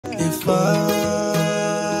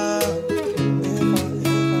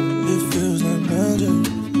it feels like magic.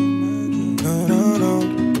 No, no, no.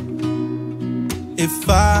 If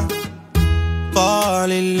I fall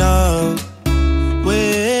in love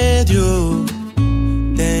with you,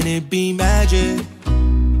 then it'd be magic.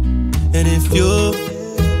 And if you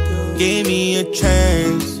gave me a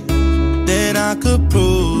chance, then I could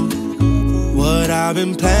prove what I've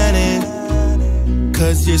been planning.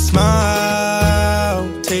 'Cause your smile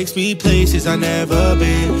takes me places I've never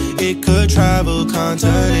been. It could travel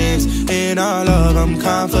continents. In our love I'm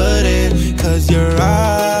confident. 'Cause your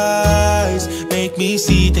eyes make me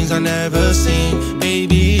see things I've never seen.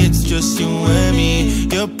 Baby, it's just you and me.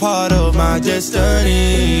 You're part of my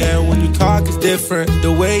destiny. And when you talk it's different.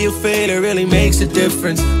 The way you feel, it really makes a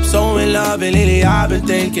difference. I'm so in love and lately I've been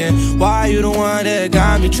thinking, why you the one that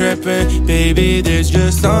got me tripping? Baby, there's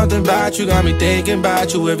just something about you, got me thinking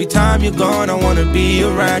about you. Every time you're gone, I wanna be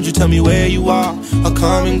around you. Tell me where you are, I'll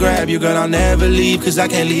come and grab you. Girl, I'll never leave, 'cause I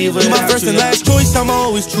can't leave without you. You're my first and last choice, I'ma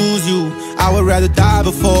always choose you. I would rather die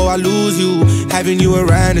before I lose you. Having you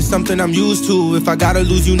around is something I'm used to. If I gotta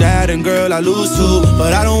lose you now, then girl, I lose too.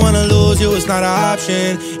 But I don't wanna lose you, it's not an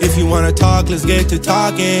option. If you wanna talk, let's get to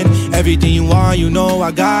talking. Everything you want, you know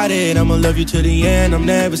I got it. I'ma love you to the end, I'm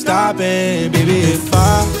never stopping. Baby, if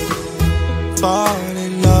I fall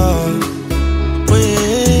in love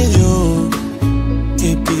with you,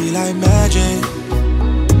 it'd be like magic.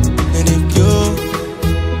 And if you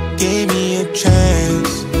gave me a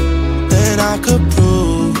chance, then I could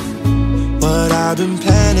prove what I've been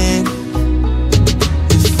planning.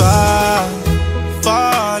 If I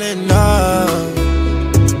fall in love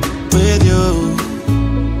with you,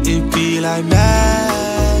 it'd be like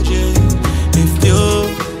magic. If you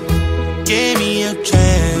gave me a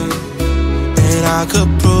chance, then I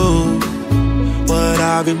could prove what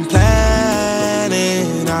I've been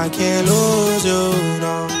planning. I can't lose you,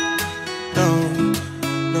 no, no,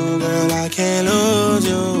 no, girl, I can't lose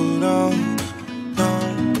you, no, no,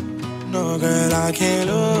 no, girl, I can't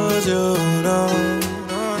lose you, no.